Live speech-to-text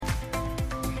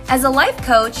As a life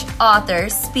coach, author,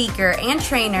 speaker, and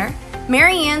trainer,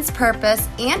 Maryann's purpose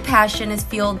and passion is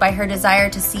fueled by her desire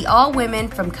to see all women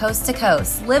from coast to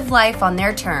coast live life on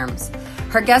their terms.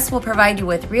 Her guests will provide you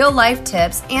with real-life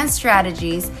tips and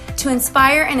strategies to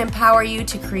inspire and empower you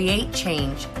to create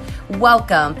change.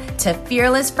 Welcome to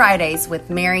Fearless Fridays with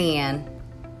Maryann.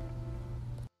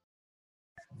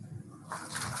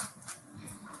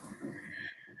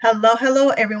 Hello,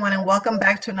 everyone, and welcome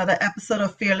back to another episode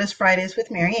of Fearless Fridays with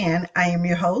Maryann. I am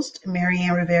your host,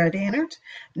 Maryann Rivera-Dannert,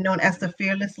 known as the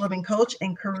Fearless Living Coach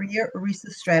and Career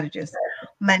Research Strategist.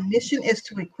 My mission is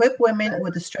to equip women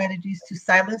with the strategies to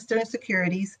silence their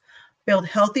insecurities, build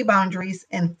healthy boundaries,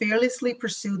 and fearlessly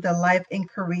pursue the life and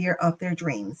career of their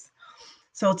dreams.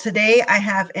 So today I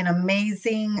have an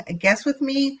amazing guest with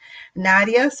me,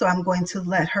 Nadia. So I'm going to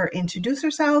let her introduce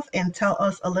herself and tell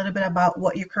us a little bit about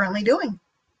what you're currently doing.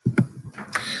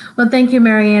 Well, thank you,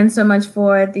 Maryann, so much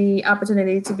for the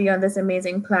opportunity to be on this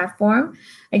amazing platform.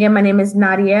 Again, my name is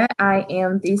Nadia. I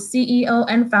am the CEO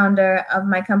and founder of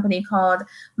my company called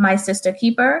My Sister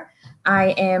Keeper. I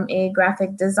am a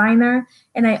graphic designer,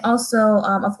 and I also,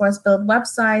 of course, build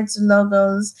websites,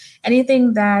 logos,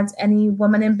 anything that any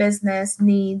woman in business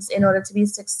needs in order to be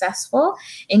successful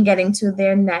in getting to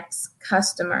their next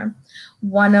customer.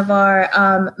 One of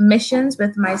our missions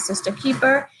with My Sister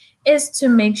Keeper is to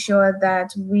make sure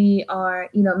that we are,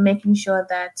 making sure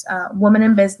that women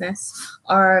in business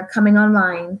are coming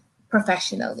online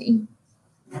professionally.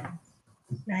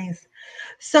 Nice.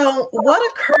 So what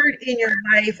occurred in your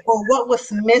life, or what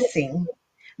was missing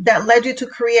that led you to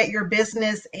create your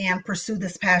business and pursue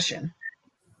this passion?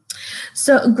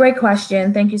 So great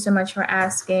question. Thank you so much for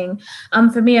asking.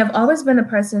 For me, I've always been a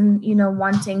person,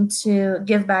 wanting to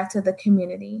give back to the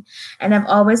community. And I've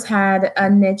always had a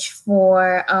niche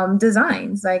for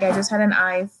designs. Like I just had an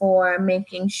eye for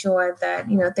making sure that,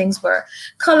 things were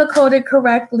color coded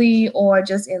correctly or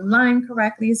just in line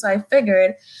correctly. So I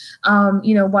figured,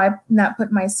 why not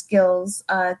put my skills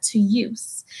to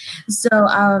use? So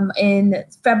in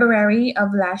February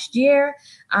of last year,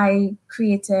 I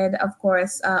created, of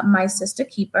course, My Sister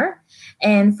Keeper.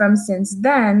 And from since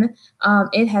then,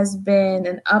 it has been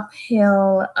an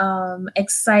uphill,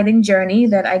 exciting journey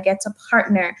that I get to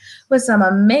partner with some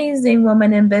amazing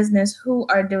women in business who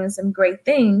are doing some great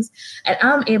things. And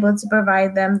I'm able to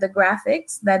provide them the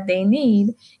graphics that they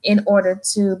need in order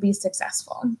to be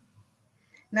successful.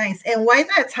 Nice. And why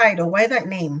that title? Why that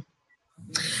name?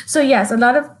 So yes, a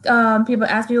lot of people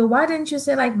ask me, well, why didn't you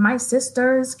say like My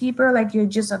Sister's Keeper? Like you're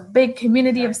just a big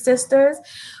community of sisters.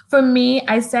 For me,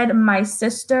 I said My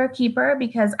Sister Keeper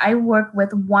because I work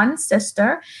with one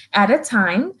sister at a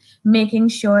time, making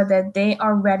sure that they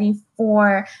are ready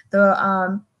for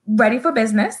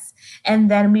business, and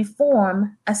then we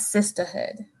form a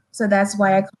sisterhood. So that's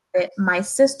why I call it My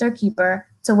Sister Keeper,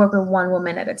 to work with one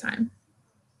woman at a time.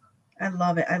 I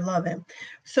love it. I love it.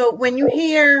 So when you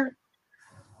hear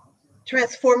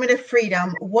transformative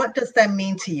freedom, what does that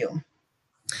mean to you?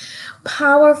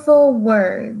 Powerful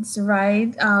words,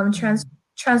 right?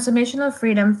 Transformational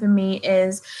freedom for me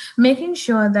is making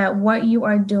sure that what you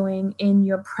are doing in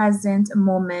your present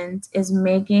moment is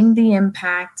making the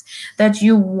impact that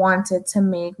you wanted to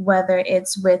make, whether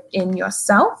it's within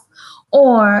yourself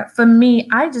or for me,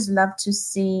 I just love to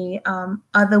see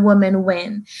other women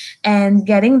win and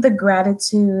getting the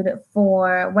gratitude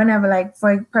for whenever, like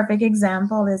for a perfect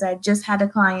example is I just had a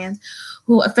client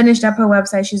who finished up her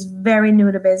website. She's very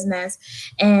new to business.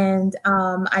 And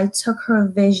I took her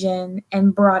vision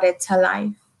and brought it to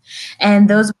life. And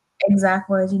those exact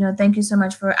words, thank you so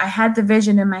much I had the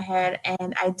vision in my head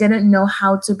and I didn't know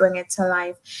how to bring it to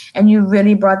life. And you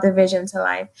really brought the vision to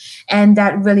life. And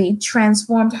that really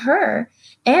transformed her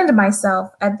and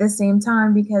myself at the same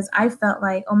time, because I felt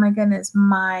like, oh my goodness,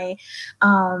 my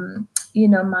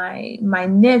my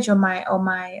niche or my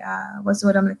what's the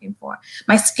word I'm looking for?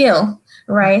 My skill,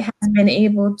 right, has been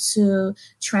able to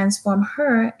transform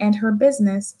her and her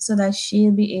business so that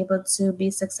she'll be able to be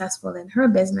successful in her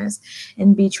business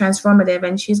and be transformative.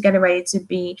 And she's getting ready to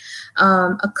be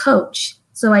a coach.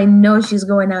 So I know she's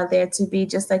going out there to be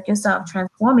just like yourself,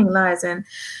 transforming lives. And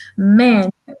man,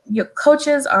 your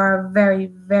coaches are very,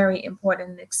 very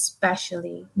important,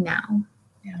 especially now.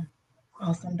 Yeah.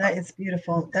 Awesome. That is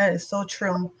beautiful. That is so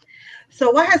true.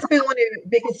 So what has been one of the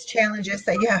biggest challenges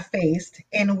that you have faced,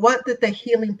 and what did the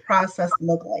healing process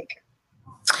look like?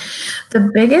 The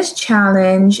biggest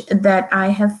challenge that I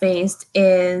have faced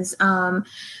is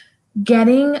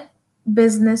getting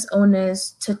business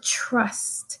owners to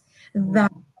trust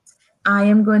that I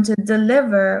am going to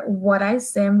deliver what I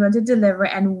say I'm going to deliver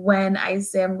and when I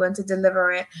say I'm going to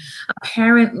deliver it.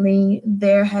 Apparently,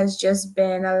 there has just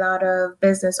been a lot of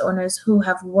business owners who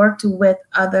have worked with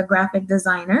other graphic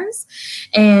designers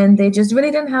and they just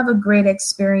really didn't have a great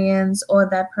experience, or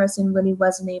that person really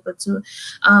wasn't able to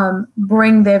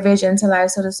bring their vision to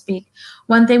life, so to speak.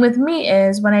 One thing with me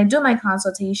is when I do my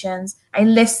consultations, I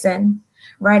listen.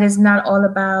 Right, it's not all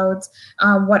about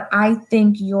what I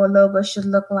think your logo should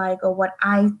look like or what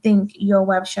I think your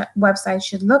website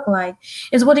should look like.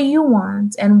 Is what do you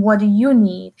want and what do you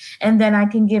need? And then I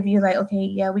can give you like, okay,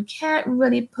 yeah, we can't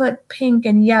really put pink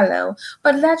and yellow,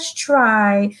 but let's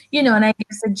try, and I give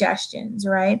suggestions,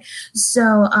 right?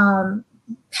 So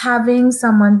having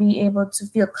someone be able to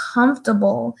feel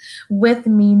comfortable with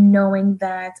me, knowing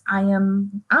that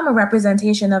I'm a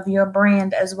representation of your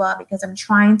brand as well, because I'm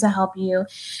trying to help you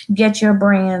get your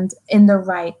brand in the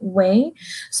right way.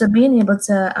 So being able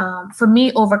to for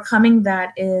me, overcoming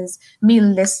that is me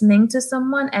listening to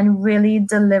someone and really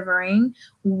delivering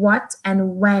what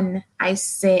and when I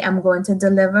say I'm going to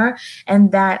deliver.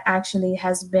 And that actually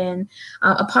has been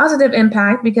a positive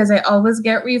impact, because I always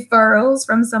get referrals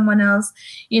from someone else.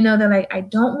 They're like, I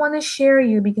don't want to share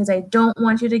you because I don't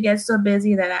want you to get so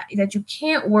busy that you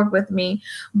can't work with me,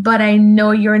 but I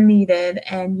know you're needed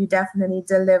and you definitely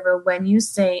deliver when you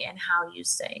say and how you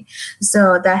say.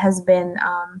 So that has been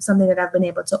something that I've been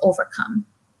able to overcome.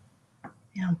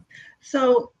 Yeah.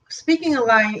 So speaking of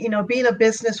line, being a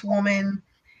businesswoman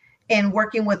and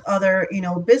working with other,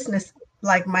 business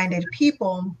like-minded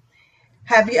people,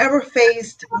 have you ever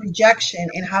faced rejection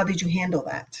and how did you handle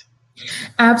that?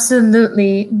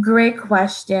 Absolutely. Great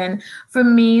question. For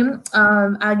me,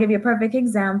 I'll give you a perfect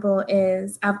example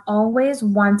is I've always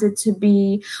wanted to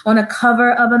be on a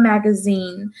cover of a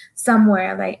magazine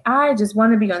somewhere. Like I just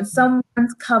want to be on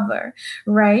someone's cover,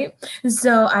 right?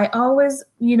 So I always,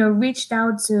 reached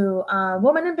out to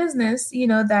women in business,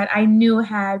 that I knew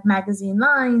had magazine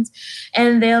lines,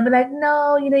 and they'll be like,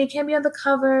 no, you can't be on the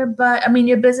cover, but I mean,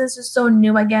 your business is so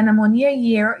new. Again, I'm only a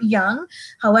year young.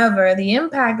 However, the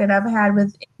impact that I've had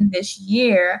within this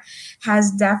year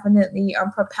has definitely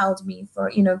propelled me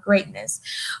for, greatness.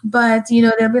 But,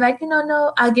 they'll be like,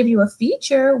 no, I'll give you a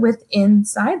feature with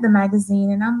inside the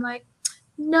magazine. And I'm like,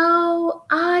 no,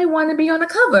 I want to be on a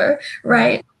cover,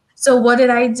 right? So what did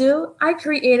I do? I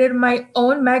created my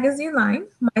own magazine line,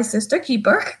 My Sister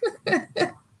Keeper.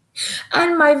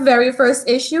 And my very first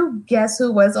issue, guess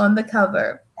who was on the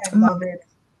cover? I love it.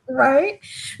 Right.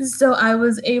 So I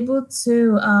was able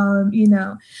to,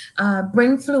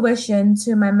 bring fruition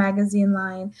to my magazine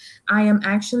line. I am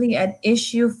actually at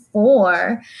issue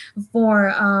 4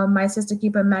 for My Sister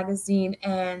Keeper magazine.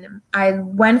 And I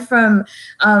went from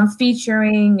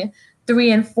featuring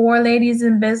 3 and 4 ladies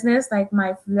in business. Like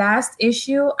my last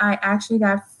issue, I actually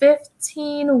got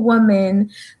 15 women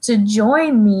to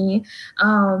join me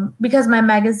because my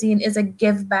magazine is a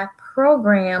give back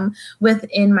program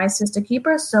within My Sister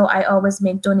Keeper. So I always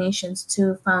make donations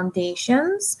to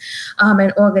foundations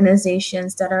and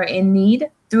organizations that are in need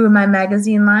through my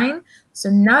magazine line. So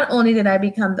not only did I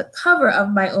become the cover of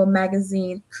my own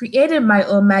magazine, created my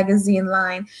own magazine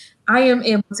line, I am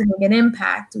able to make an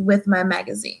impact with my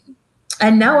magazine.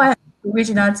 And now I have people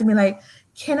reaching out to me like,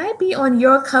 can I be on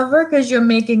your cover because you're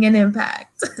making an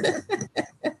impact?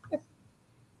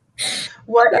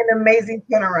 What an amazing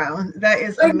turnaround. That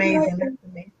is amazing. That's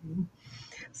amazing.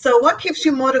 So what keeps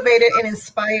you motivated and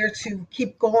inspired to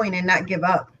keep going and not give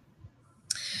up?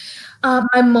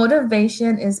 My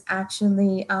motivation is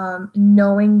actually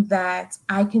knowing that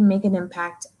I can make an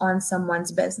impact on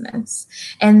someone's business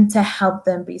and to help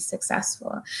them be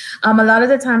successful. A lot of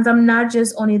the times, I'm not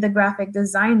just only the graphic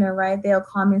designer, right? They'll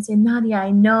call me and say, Nadia,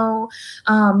 I know,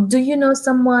 do you know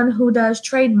someone who does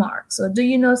trademarks? Or do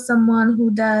you know someone who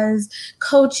does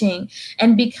coaching?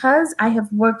 And because I have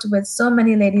worked with so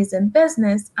many ladies in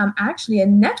business, I'm actually a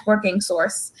networking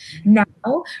source now,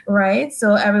 right?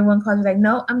 So everyone calls me like,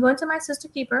 no, I'm going to My Sister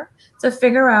Keeper to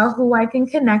figure out who I can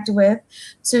connect with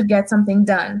to get something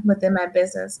done within my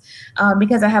business.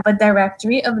 Because I have a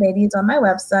directory of ladies on my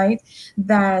website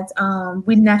that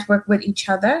we network with each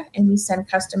other and we send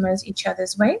customers each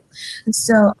other's way.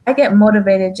 So I get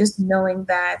motivated just knowing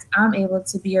that I'm able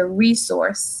to be a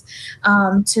resource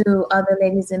to other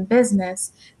ladies in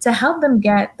business to help them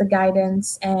get the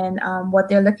guidance and what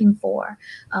they're looking for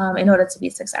in order to be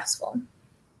successful.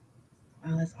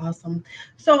 Oh, that's awesome.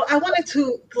 So I wanted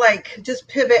to just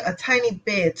pivot a tiny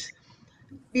bit.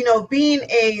 Being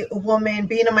a woman,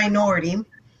 being a minority,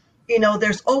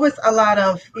 there's always a lot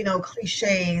of,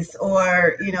 cliches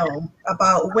or,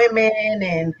 about women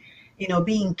and,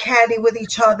 being catty with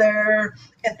each other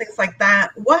and things like that.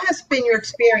 What has been your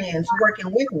experience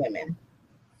working with women?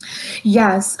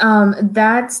 Yes,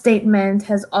 that statement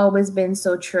has always been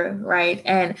so true, right?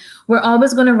 And we're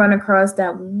always going to run across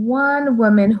that one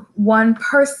woman, one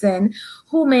person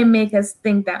who may make us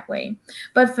think that way.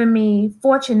 But for me,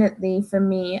 fortunately for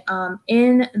me,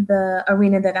 in the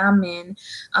arena that I'm in,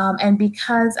 and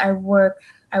because I would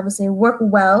say work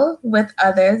well with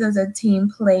others as a team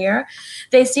player,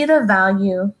 they see the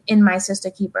value in my sister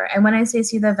keeper. And when I say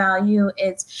see the value,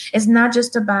 it's not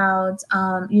just about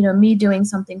me doing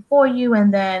something for you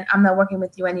and then I'm not working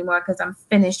with you anymore because I'm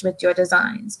finished with your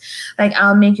designs. Like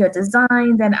I'll make your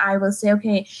design, then I will say,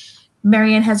 okay,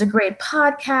 Maryann has a great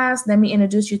podcast. Let me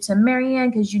introduce you to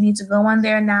Maryann because you need to go on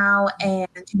there now and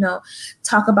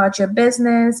talk about your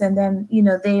business. And then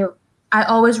I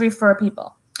always refer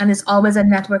people. And it's always a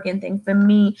networking thing. For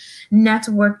me,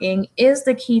 networking is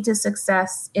the key to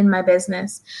success in my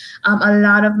business. A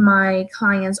lot of my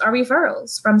clients are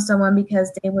referrals from someone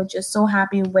because they were just so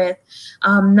happy with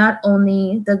not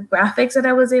only the graphics that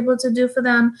I was able to do for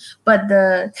them, but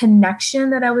the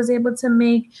connection that I was able to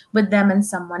make with them and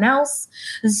someone else.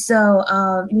 So,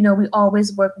 we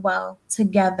always work well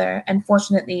together. And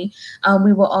fortunately,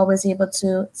 we were always able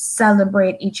to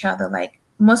celebrate each other. Like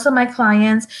most of my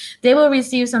clients, they will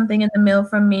receive something in the mail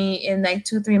from me in like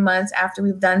 2-3 months after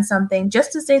we've done something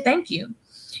just to say thank you.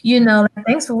 Like,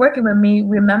 thanks for working with me.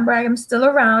 Remember, I am still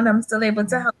around. I'm still able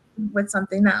to help you with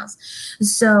something else.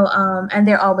 So, and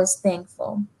they're always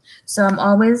thankful. So I'm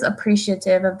always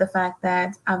appreciative of the fact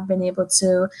that I've been able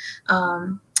to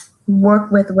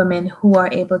work with women who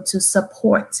are able to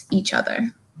support each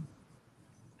other.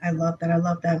 I love that. I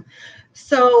love that.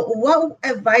 So, what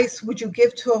advice would you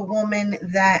give to a woman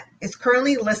that is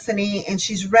currently listening and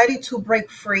she's ready to break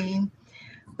free,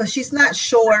 but she's not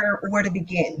sure where to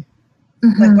begin?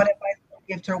 Like, what advice would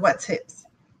you give to her? What tips?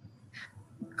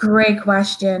 Great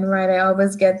question, right? I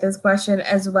always get this question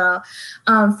as well.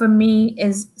 For me,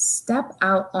 is step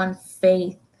out on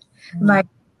faith. Like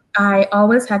I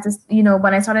always had to,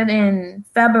 when I started in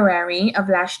February of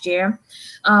last year,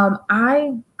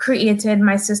 I created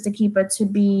my Sister Keeper to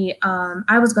be,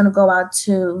 I was going to go out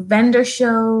to vendor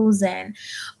shows and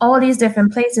all these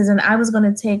different places. And I was going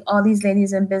to take all these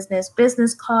ladies in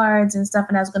business cards and stuff.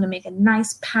 And I was going to make a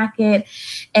nice packet.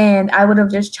 And I would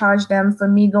have just charged them for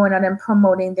me going out and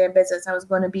promoting their business. I was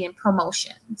going to be in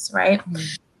promotions, right?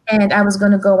 And I was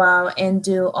going to go out and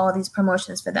do all these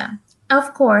promotions for them.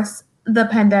 Of course, the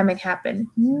pandemic happened.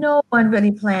 No one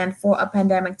really planned for a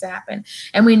pandemic to happen.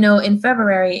 And we know in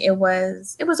February it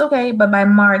was okay, but by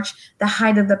March, the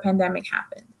height of the pandemic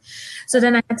happened. So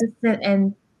then I had to sit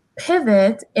and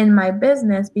pivot in my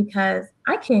business because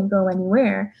I can't go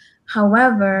anywhere.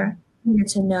 However, I need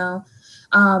to know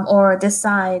or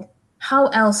decide how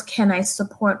else can I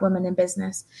support women in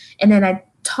business. And then I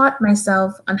taught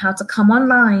myself on how to come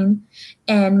online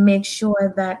and make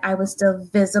sure that I was still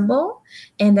visible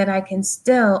and that I can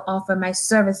still offer my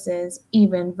services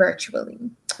even virtually,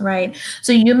 right?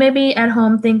 So you may be at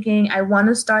home thinking, I want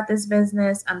to start this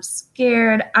business. I'm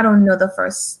scared. I don't know the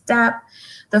first step.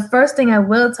 The first thing I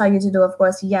will tell you to do, of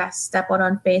course, yes, step out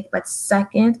on faith. But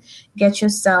second, get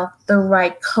yourself the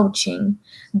right coaching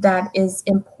that is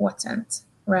important.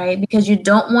 Right? Because you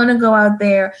don't want to go out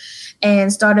there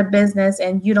and start a business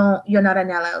and you're not an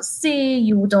LLC,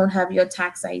 you don't have your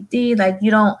tax ID, like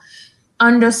you don't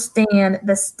understand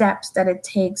the steps that it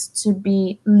takes to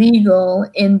be legal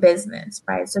in business,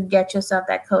 right? So get yourself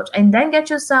that coach and then get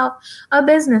yourself a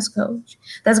business coach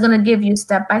that's going to give you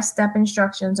step-by-step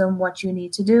instructions on what you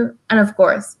need to do. And of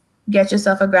course, get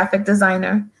yourself a graphic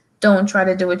designer. Don't try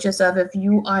to do it yourself if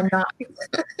you are not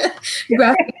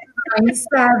graphic design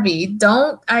savvy.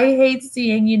 I hate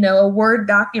seeing, a Word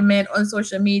document on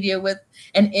social media with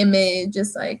an image.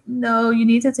 Just like, no, you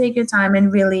need to take your time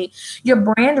and really, your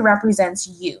brand represents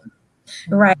you,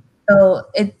 right? So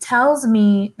it tells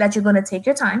me that you're going to take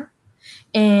your time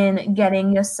in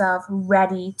getting yourself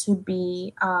ready to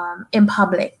be in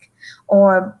public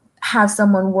or have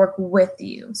someone work with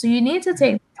you. So you need to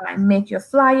take time, make your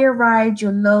flyer right,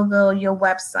 your logo, your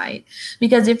website.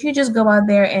 Because if you just go out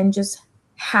there and just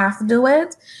half do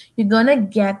it, you're going to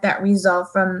get that result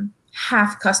from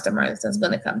half customers that's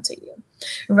going to come to you,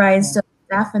 right? So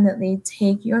definitely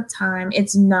take your time.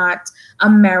 It's not a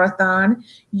marathon.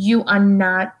 You are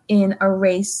not in a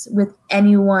race with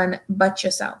anyone but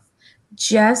yourself.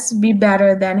 Just be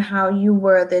better than how you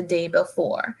were the day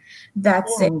before.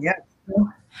 That's it. Yeah.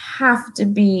 You have to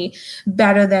be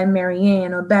better than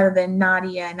Maryann or better than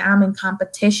Nadia, and I'm in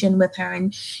competition with her.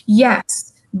 And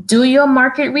yes, Do your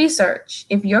market research.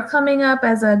 If you're coming up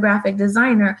as a graphic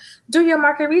designer, do your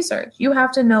market research. You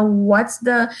have to know what's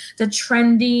the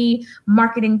trendy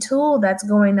marketing tool that's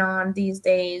going on these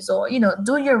days, or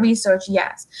do your research,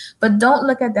 yes, but don't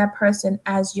look at that person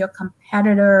as your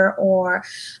competitor, or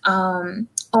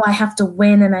oh, I have to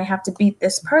win and I have to beat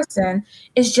this person.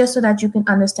 It's just so that you can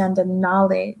understand the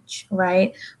knowledge,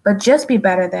 right? But just be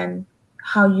better than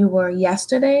how you were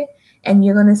yesterday, and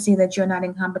you're going to see that you're not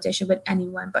in competition with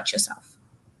anyone but yourself.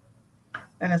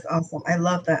 That is awesome. I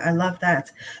love that. I love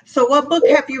that. So, what book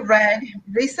have you read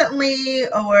recently,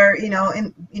 or in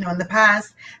the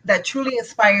past, that truly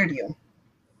inspired you?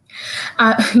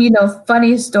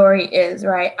 Funny story is,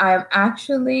 right, I am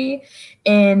actually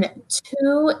in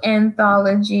two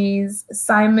anthologies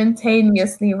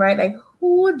simultaneously, right? Like,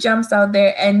 who jumps out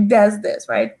there and does this,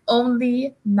 right?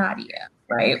 Only Nadia,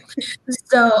 right?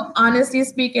 So, honestly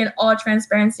speaking, all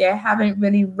transparency, I haven't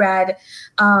really read,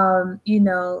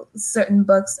 certain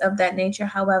books of that nature.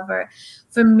 However,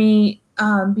 for me,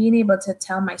 being able to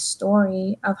tell my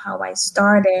story of how I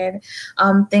started,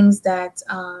 things that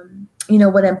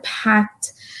would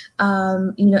impact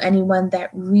anyone that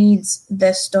reads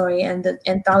this story. And the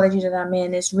anthology that I'm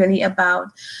in is really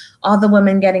about all the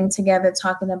women getting together,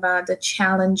 talking about the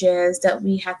challenges that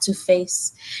we had to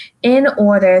face in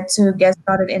order to get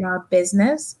started in our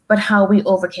business, but how we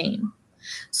overcame.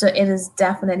 So it is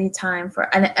definitely time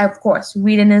for, and of course,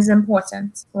 reading is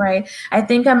important, right? I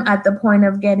think I'm at the point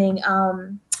of getting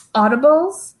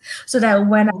audibles, so that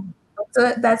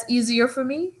so that's easier for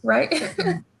me, right?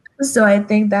 So I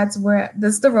think that's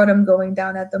the road I'm going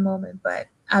down at the moment. But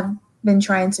I've been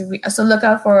trying to read. So look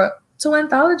out for two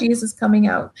anthologies is coming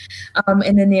out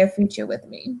in the near future with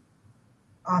me.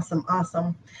 Awesome,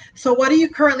 awesome. So, what are you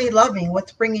currently loving?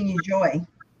 What's bringing you joy?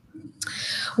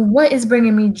 What is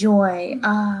bringing me joy?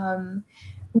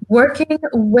 Working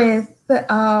with just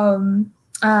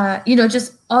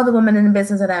all the women in the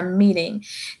business that I'm meeting,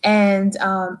 and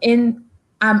in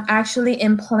I'm actually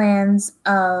in plans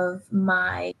of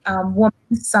my woman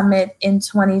summit in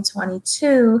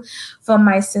 2022 for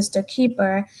my sister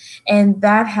keeper, and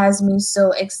that has me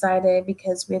so excited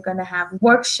because we're going to have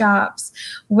workshops.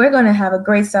 We're going to have a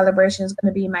great celebration. It's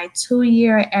going to be my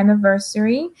 2-year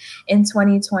anniversary in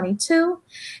 2022,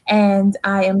 and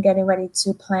I am getting ready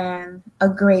to plan a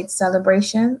great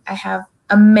celebration. I have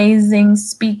amazing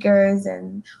speakers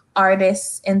and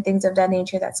artists and things of that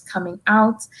nature that's coming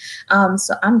out.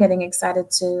 So I'm getting excited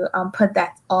to put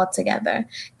that all together.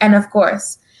 And of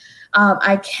course,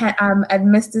 I'm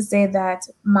admit to say that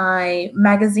my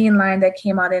magazine line that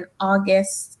came out in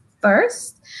August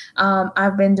 1st,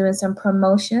 I've been doing some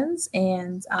promotions,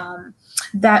 and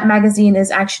that magazine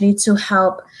is actually to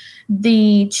help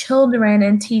the children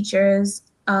and teachers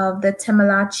of the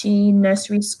Timalachi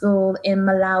Nursery School in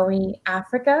Malawi,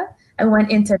 Africa. I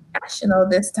went international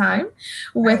this time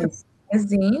with Nice. a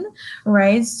magazine,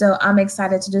 right? So I'm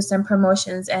excited to do some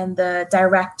promotions, and the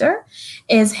director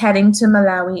is heading to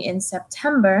Malawi in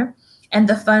September, and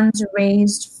the funds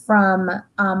raised from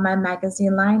my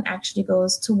magazine line actually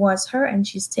goes towards her, and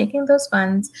she's taking those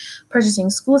funds, purchasing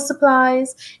school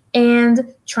supplies,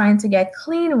 and trying to get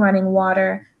clean running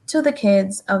water to the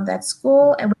kids of that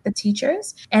school and with the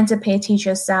teachers, and to pay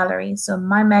teachers' salaries. So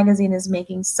my magazine is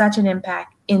making such an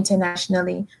impact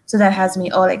internationally. So that has me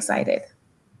all excited.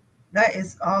 That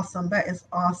is awesome. That is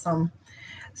awesome.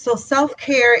 So, self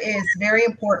care is very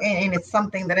important, and it's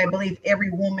something that I believe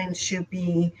every woman should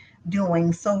be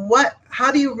doing. So,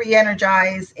 how do you re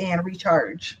energize and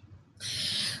recharge?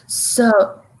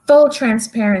 So full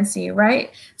transparency,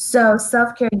 right? So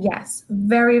self-care, yes,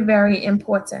 very, very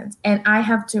important. And I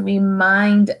have to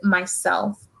remind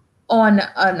myself on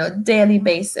a daily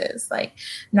basis, like,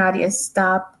 Nadia,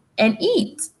 stop and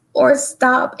eat, or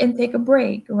stop and take a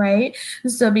break, right?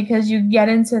 So because you get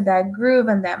into that groove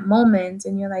and that moment,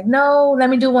 and you're like, no, let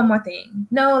me do one more thing.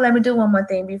 No, let me do one more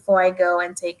thing before I go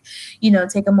and take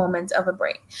a moment of a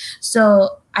break.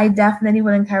 So I definitely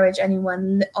would encourage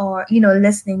anyone, or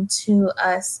listening to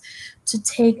us, to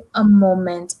take a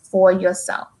moment for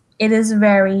yourself. It is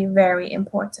very, very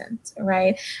important,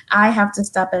 right? I have to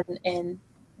stop and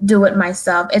do it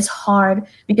myself. It's hard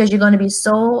because you're going to be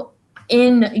so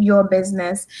in your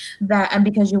business that, and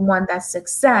because you want that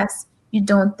success, you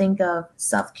don't think of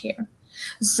self-care.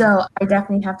 So I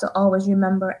definitely have to always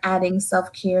remember adding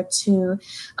self-care to,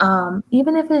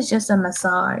 even if it's just a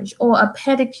massage or a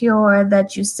pedicure,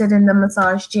 that you sit in the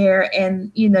massage chair and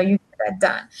you get that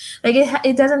done. Like,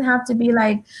 it doesn't have to be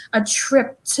like a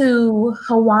trip to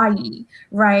Hawaii,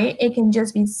 right? It can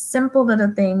just be simple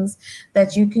little things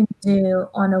that you can do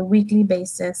on a weekly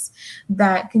basis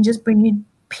that can just bring you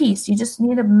peace. You just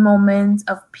need a moment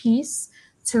of peace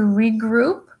to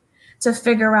regroup, to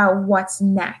figure out what's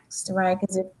next, right?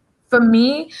 Because for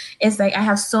me, it's like I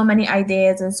have so many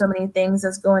ideas and so many things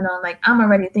that's going on. Like I'm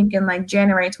already thinking like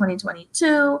January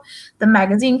 2022, the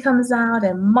magazine comes out,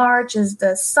 and March is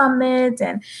the summit,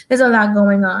 and there's a lot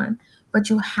going on. But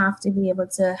you have to be able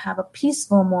to have a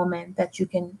peaceful moment that you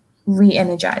can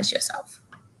re-energize yourself.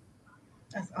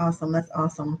 That's awesome. That's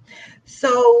awesome.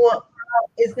 So,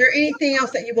 is there anything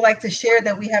else that you would like to share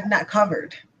that we have not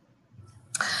covered?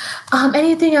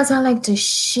 Anything else I'd like to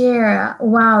share?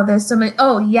 Wow, there's so many.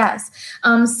 Oh, yes.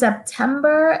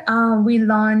 September, we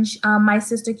launch My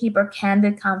Sister Keeper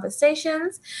Candid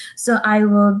Conversations. So I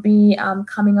will be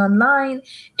coming online,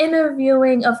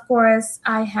 interviewing. Of course,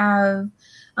 I have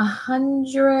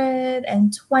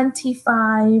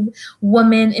 125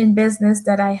 women in business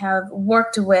that I have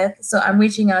worked with. So I'm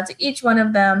reaching out to each one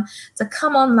of them to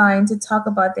come online to talk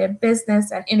about their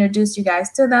business and introduce you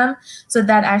guys to them. So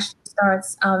that actually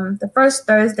starts the first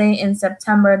Thursday in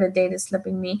September. The date is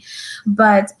slipping me,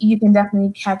 but you can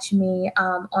definitely catch me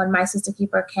on My Sister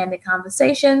Keeper Candid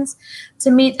Conversations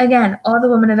to meet, again, all the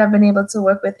women that I've been able to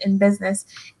work with in business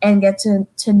and get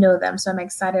to know them. So I'm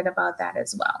excited about that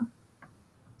as well.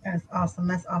 That's awesome.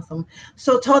 That's awesome.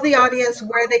 So tell the audience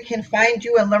where they can find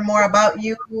you and learn more about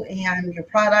you and your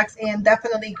products, and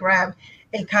definitely grab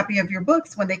a copy of your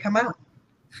books when they come out.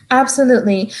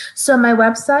 Absolutely. So my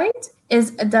website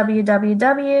is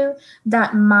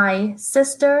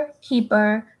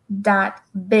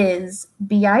www.mysisterkeeper.biz,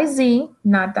 B-I-Z,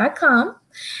 not .com,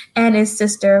 and it's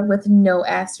sister with no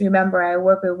S. Remember, I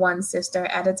work with one sister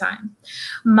at a time.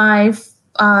 My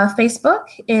Facebook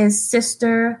is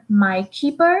Sister My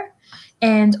Keeper,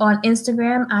 and on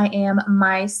Instagram, I am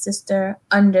My Sister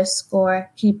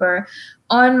 _Keeper.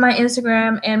 On my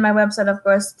Instagram and my website, of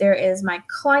course, there is my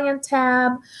client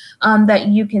tab that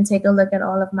you can take a look at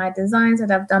all of my designs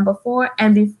that I've done before.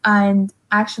 And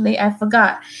actually, I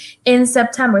forgot. In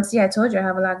September, see, I told you I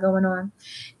have a lot going on.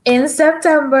 In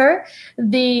September,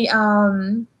 the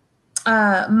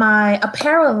my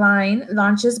apparel line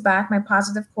launches back, my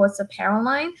Positive Quotes apparel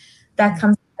line. That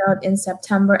comes out in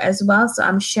September as well. So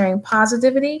I'm sharing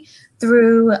positivity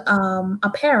through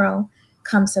apparel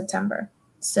come September.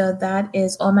 So that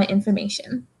is all my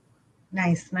information.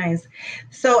 Nice, nice.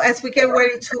 So as we get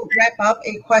ready to wrap up,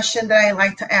 a question that I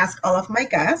like to ask all of my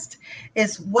guests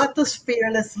is, what does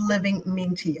fearless living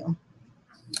mean to you?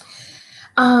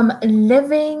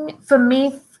 Living, for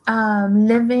me,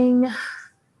 living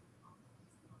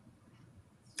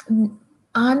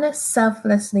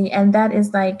unselflessly, and that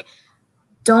is like,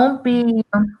 don't be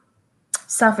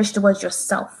selfish towards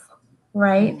yourself,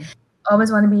 right?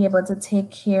 Always want to be able to take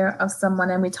care of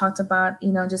someone. And we talked about,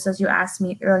 just as you asked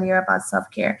me earlier about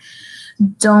self-care,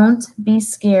 don't be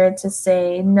scared to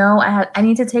say, no, I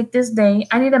need to take this day.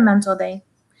 I need a mental day,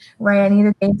 right? I need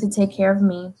a day to take care of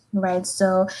me, right?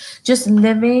 So just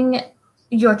living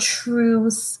your true,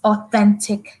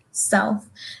 authentic self,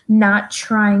 not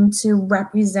trying to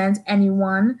represent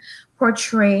anyone,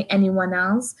 portray anyone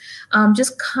else.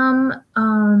 Just come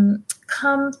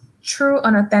true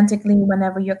and authentically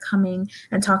whenever you're coming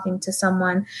and talking to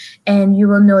someone, and you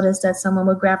will notice that someone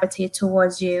will gravitate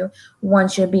towards you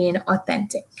once you're being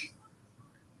authentic.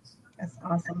 That's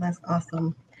awesome. That's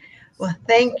awesome. Well,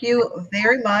 thank you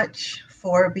very much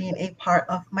for being a part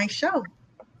of my show.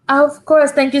 Of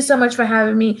course. Thank you so much for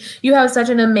having me. You have such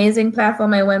an amazing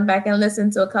platform. I went back and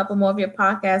listened to a couple more of your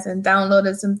podcasts and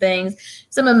downloaded some things,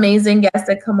 some amazing guests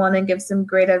that come on and give some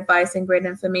great advice and great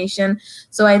information.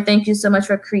 So I thank you so much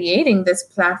for creating this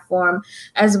platform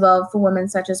as well for women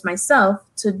such as myself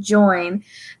to join.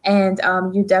 And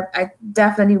I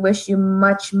definitely wish you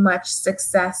much, much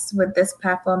success with this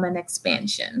platform and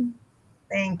expansion.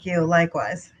 Thank you.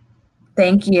 Likewise.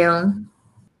 Thank you.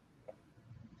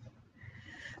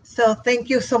 So thank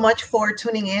you so much for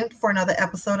tuning in for another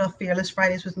episode of Fearless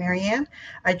Fridays with Maryann.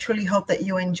 I truly hope that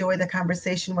you enjoy the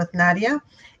conversation with Nadia,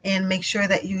 and make sure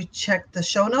that you check the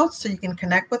show notes so you can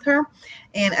connect with her.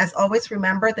 And as always,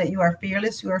 remember that you are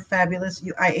fearless, you are fabulous,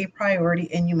 you are a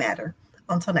priority, and you matter.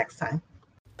 Until next time.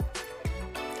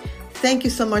 Thank you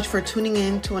so much for tuning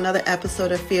in to another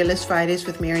episode of Fearless Fridays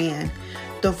with Maryann.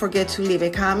 Don't forget to leave a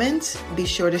comment, be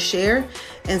sure to share,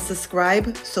 and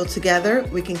subscribe so together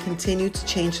we can continue to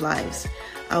change lives.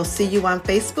 I'll see you on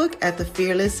Facebook at the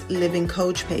Fearless Living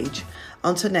Coach page.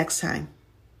 Until next time.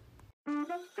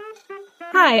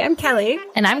 Hi, I'm Kelly.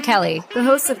 And I'm Kelly, the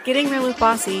host of Getting Real with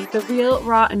Bossy, the real,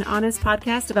 raw, and honest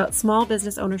podcast about small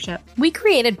business ownership. We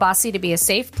created Bossy to be a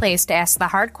safe place to ask the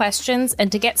hard questions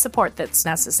and to get support that's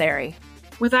necessary.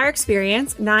 With our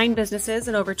experience, 9 businesses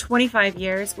in over 25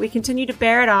 years, we continue to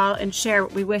bear it all and share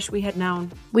what we wish we had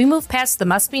known. We move past the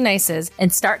must be nices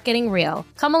and start getting real.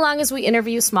 Come along as we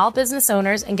interview small business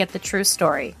owners and get the true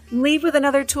story. Leave with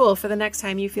another tool for the next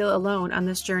time you feel alone on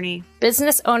this journey.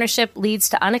 Business ownership leads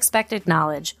to unexpected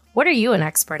knowledge. What are you an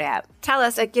expert at? Tell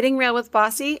us at Getting Real with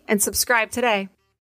Bossy and subscribe today.